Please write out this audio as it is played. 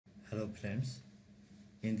Hello friends,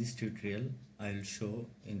 in this tutorial I will show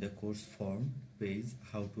in the course form page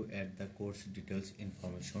how to add the course details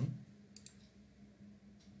information.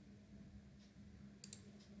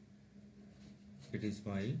 It is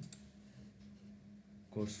my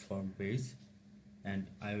course form page and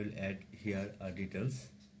I will add here a details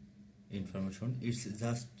information. It's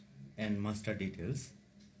just an master details.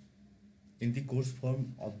 In the course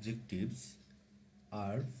form objectives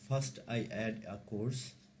are first I add a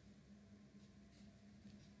course.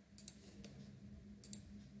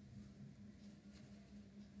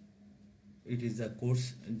 It is the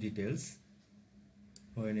course details.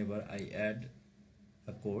 Whenever I add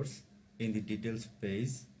a course in the details page,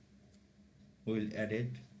 we will edit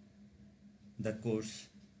the course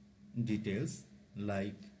details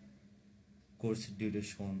like course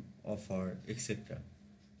duration, offer, etc.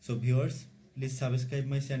 So viewers, please subscribe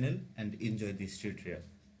my channel and enjoy this tutorial.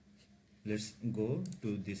 Let's go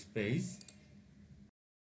to this page.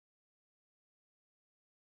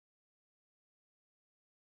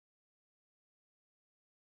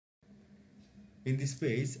 In this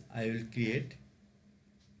page, I will create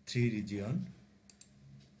 3 regions.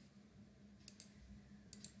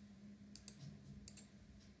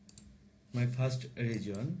 My first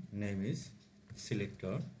region name is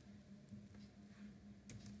Selector.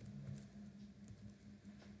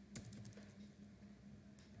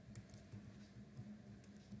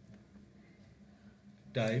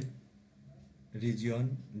 Type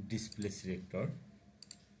Region Display Selector.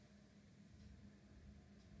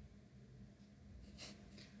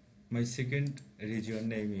 My second region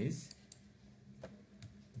name is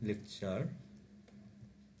Lecture.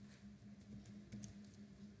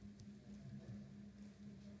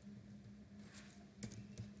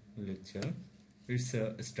 It's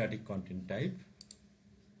a static content type.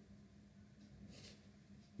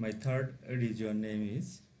 My third region name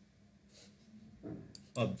is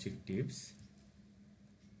Objectives.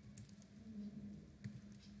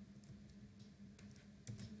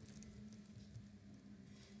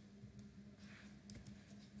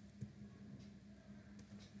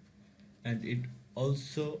 And it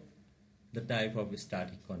also the type of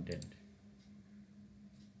static content.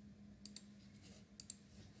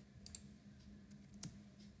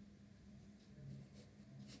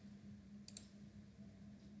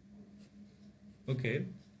 Okay,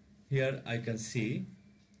 here I can see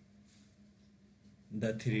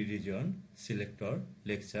the 3 region: Selector,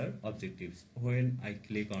 Lecture, Objectives. When I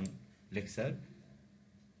click on Lecture,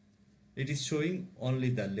 it is showing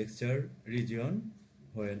only the lecture region.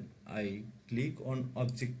 When I click on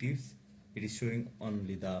Objectives, it is showing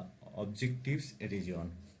only the Objectives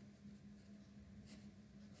region.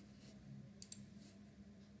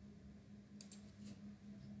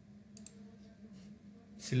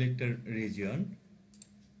 Selector region,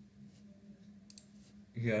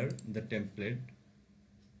 here the template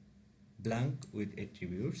blank with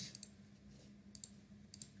attributes.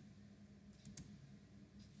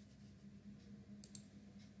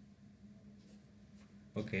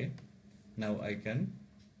 Okay, now I can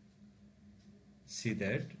see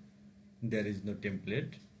that there is no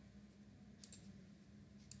template.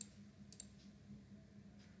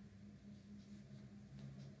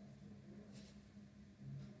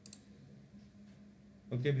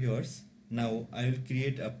 Okay viewers, now I will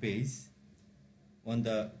create a page on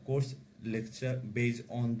the course lecture based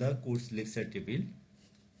on the course lecture table.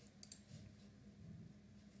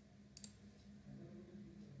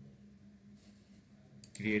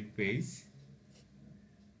 Create page.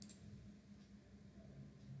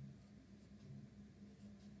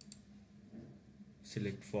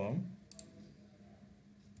 Select form.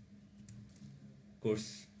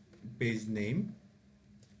 Course page name.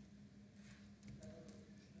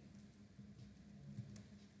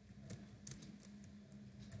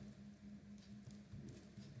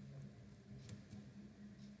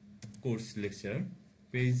 Course lecture.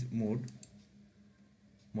 Page mode.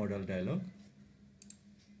 Modal dialog.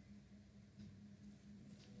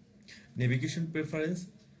 Navigation preference.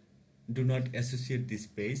 Do not associate this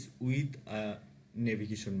page with a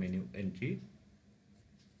navigation menu entry.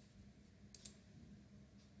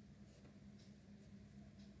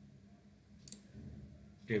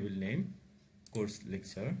 Table name, course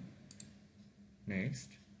lecture. Next,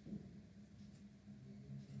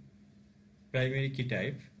 primary key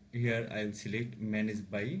type. Here I will select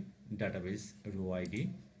managed by database row ID.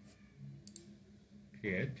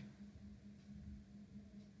 Create.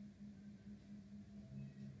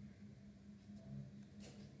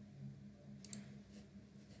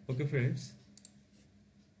 Okay friends,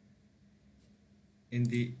 in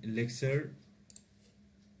the lecture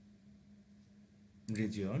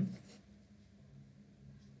region,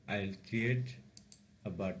 I'll create a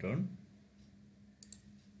button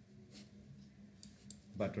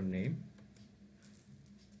name,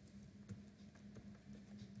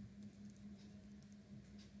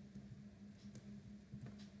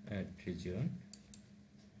 add region,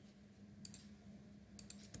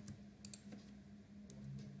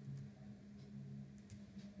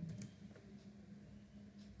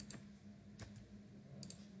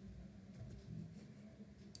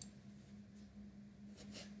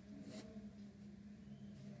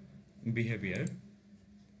 behavior,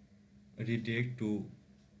 redirect to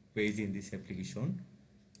page in this application,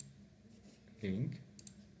 link,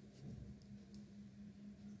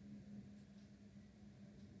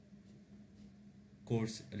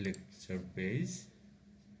 course lecture page,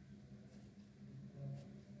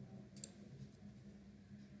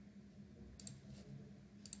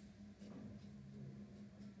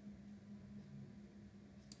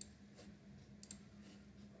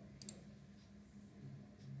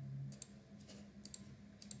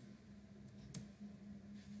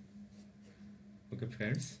 okay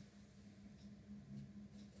friends.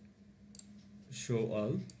 Show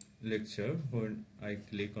all lecture. When I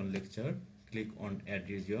click on lecture, click on add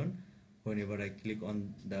region. Whenever I click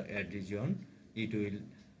on the add region, it will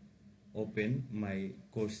open my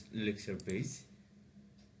course lecture page.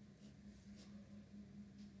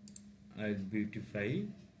 I'll beautify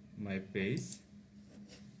my page.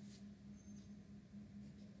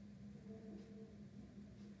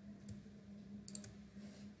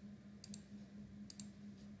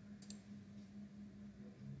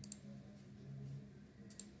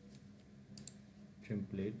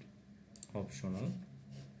 Template optional.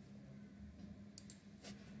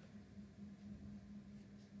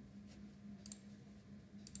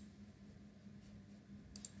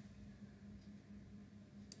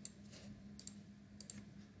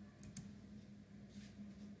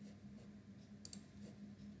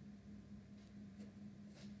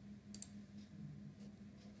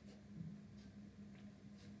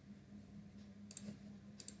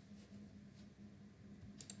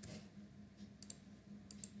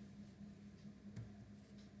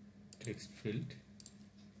 Text field,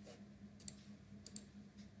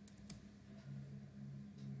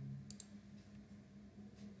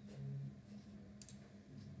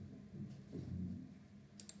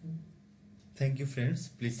 thank you friends.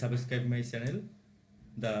 Please subscribe my channel.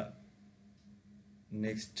 The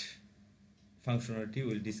next functionality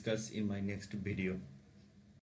we'll discuss in my next video.